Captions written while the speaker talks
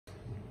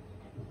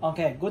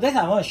Okay, good days.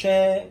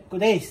 Good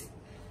days,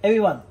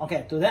 everyone.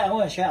 Okay, today I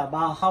want to share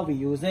about how we're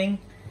using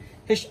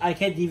Hik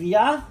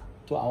DVR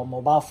to our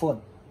mobile phone.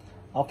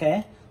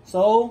 Okay,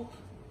 so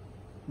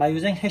by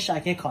using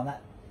Hik-Connect,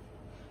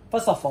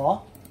 first of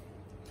all,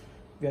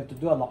 we have to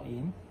do a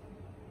login.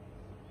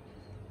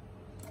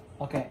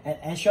 Okay, and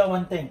ensure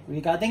one thing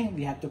regarding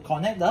we have to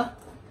connect the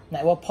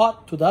network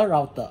port to the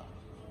router.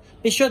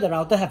 Be sure the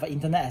router have an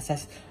internet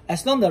access.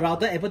 As long as the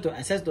router able to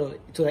access to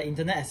the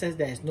internet access,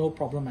 there is no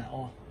problem at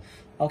all.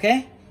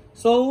 Okay,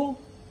 so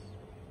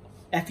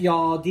if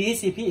your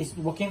DHCP is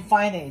working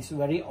fine, it's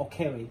very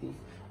okay already.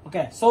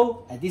 Okay,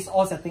 so at this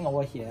all setting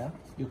over here,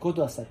 you go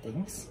to the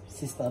settings,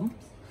 system.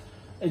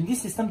 In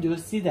this system, you will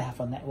see they have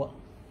a network.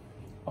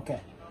 Okay,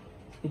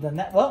 in the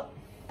network,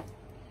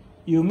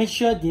 you make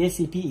sure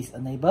DHCP is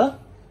enabled,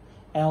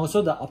 and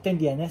also the obtain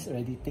DNS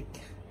already ticked.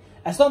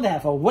 As long as they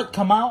have a word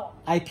command,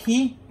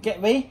 IP,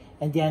 gateway,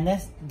 and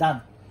DNS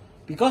done.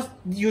 Because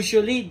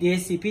usually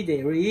DHCP,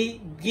 they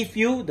already give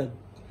you the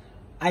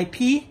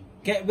IP,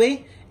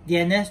 gateway,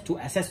 DNS to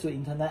access to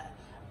internet.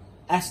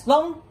 As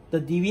long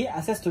the DV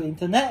access to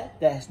internet,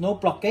 there is no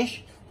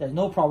blockage, there's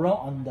no problem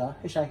on the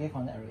Hik-Connect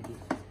already.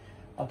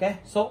 Okay,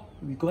 so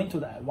we go into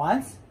the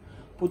advanced,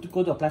 go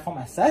to platform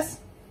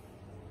access.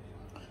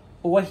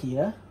 Over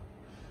here,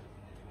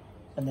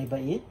 enable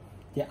it.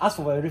 They ask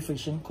for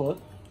verification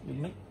code. You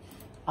make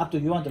up to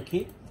you want to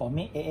keep. For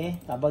me,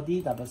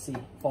 AA+D+C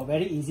for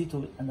very easy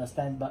to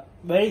understand, but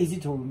very easy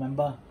to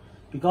remember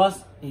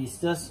because it's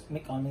just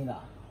make only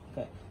lah.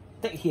 Okay,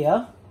 take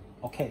here.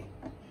 Okay,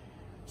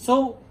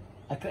 so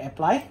I click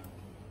apply.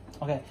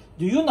 Okay,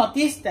 do you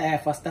notice that I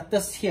have a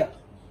status here?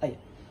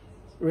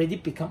 Already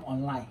become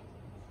online.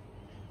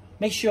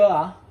 Make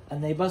sure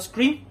enable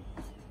screen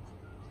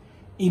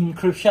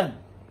encryption.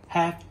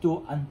 Have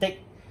to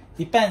untick.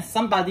 Depends.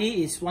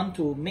 Somebody is want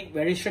to make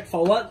very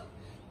straightforward.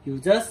 You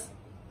just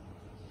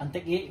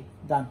untick it.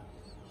 Done.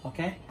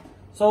 Okay.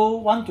 So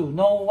want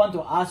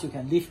to ask, you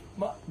can leave.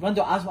 Want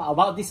to ask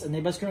about this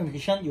enable screen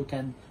encryption, you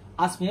can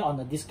ask me on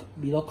the disc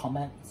below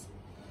comments.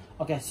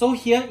 Okay. So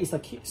here is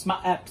the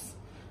smart apps,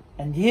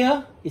 and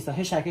here is the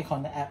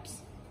Hik-Connect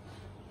apps.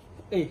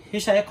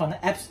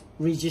 Hik-Connect apps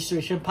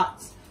registration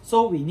parts.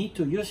 So we need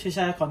to use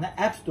Hik-Connect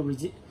apps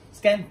to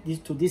scan this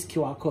to this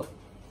QR code.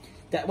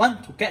 That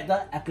one to get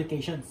the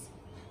applications.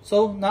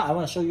 So now I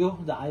want to show you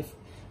the iPhone.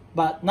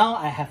 But now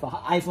I have an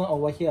iPhone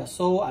over here,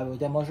 so I will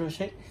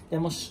demonstrate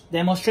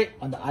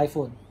on the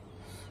iPhone.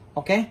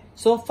 Okay,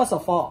 so first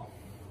of all,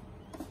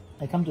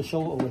 I come to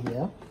show over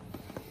here.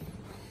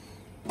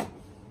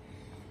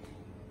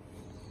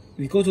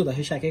 We go to the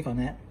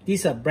Hik-Connect.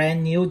 These are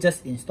brand new,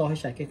 just install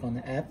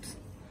Hik-Connect apps.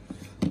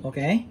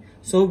 Okay,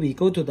 so we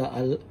go to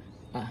the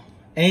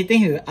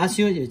anything he will ask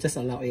you, you just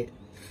allow it.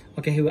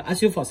 Okay, he will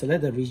ask you for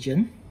select the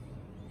region.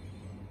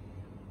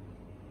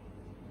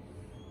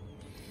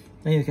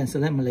 Then you can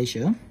select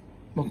Malaysia.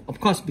 Well, of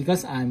course,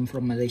 because I'm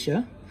from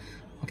Malaysia.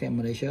 Okay,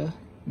 Malaysia.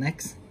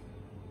 Next.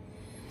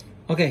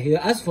 Okay, he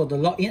will ask for the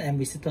login and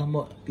visitor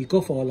mode. We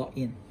go for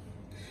login.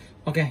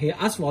 Okay, he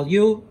asks for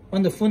you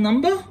want the phone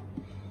number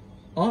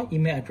or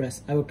email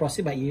address. I will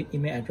proceed by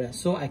email address.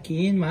 So I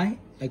key in I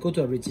go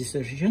to a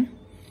registration.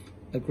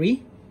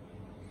 Agree.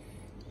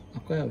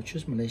 Okay, I will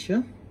choose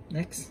Malaysia.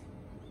 Next.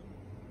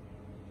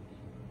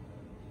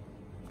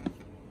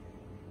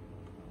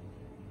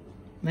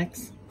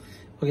 Next.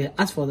 Okay,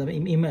 ask for the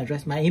email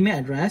address. My email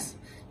address,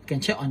 you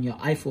can check on your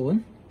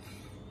iPhone.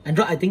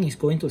 Android, I think is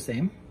going to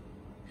same.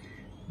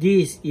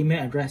 This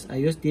email address, I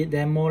use the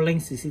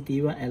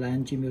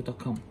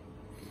demolink.cctv1@gmail.com.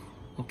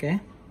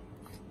 Okay.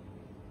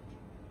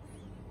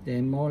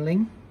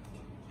 Demolink.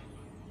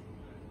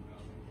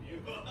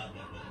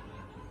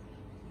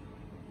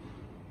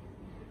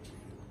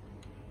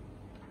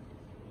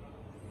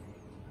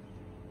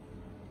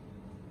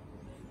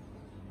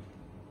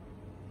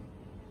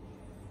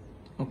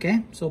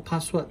 Okay, so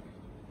password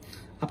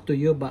up to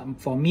you, but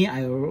for me,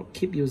 I will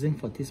keep using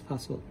for this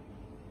password.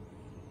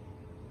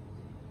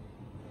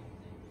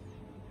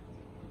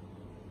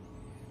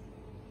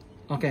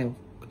 Okay,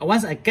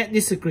 once I get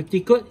this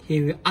security code,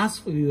 he will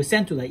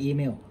send to the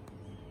email.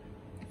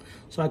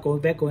 So I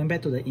going back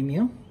to the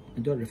email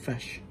and do a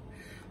refresh.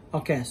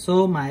 Okay,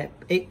 so my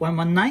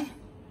 8119,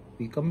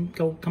 we come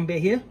back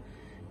here,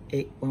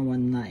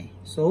 8119.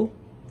 So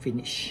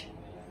finish.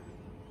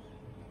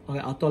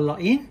 Okay, auto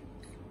login.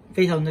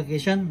 Face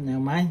authentication,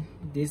 never mind.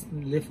 This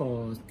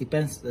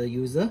depends the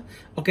user.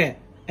 Okay,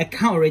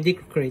 account already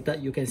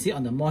created. You can see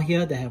on the more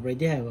here, they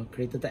already have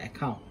created the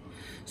account.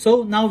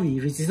 So now we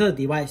register the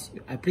device.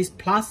 I press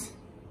plus.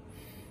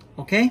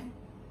 Okay.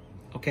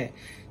 Okay.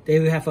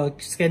 They will have a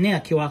scanning a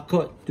QR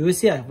code. Do you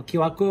see I have a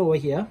QR code over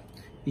here?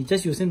 We're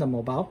just using the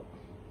mobile.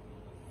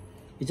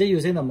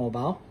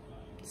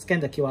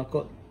 Scan the QR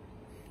code.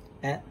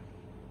 Add.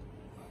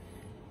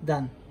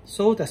 Done.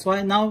 So that's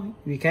why now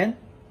we can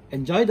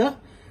enjoy the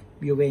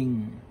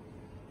viewing.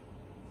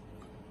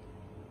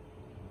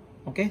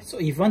 Okay, so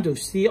if you want to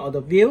see all the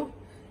view,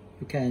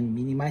 you can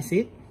minimize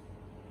it.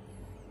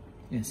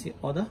 You can see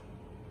all the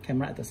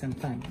camera at the same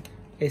time.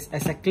 It's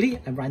exactly,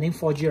 I'm running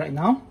 4G right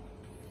now.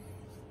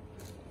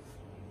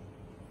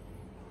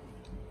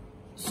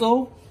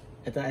 So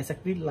at the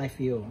exactly live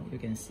view, you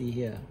can see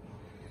here,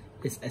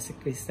 it's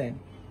exactly same.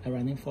 I'm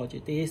running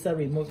 4G. This is the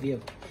remote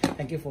view.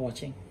 Thank you for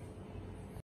watching.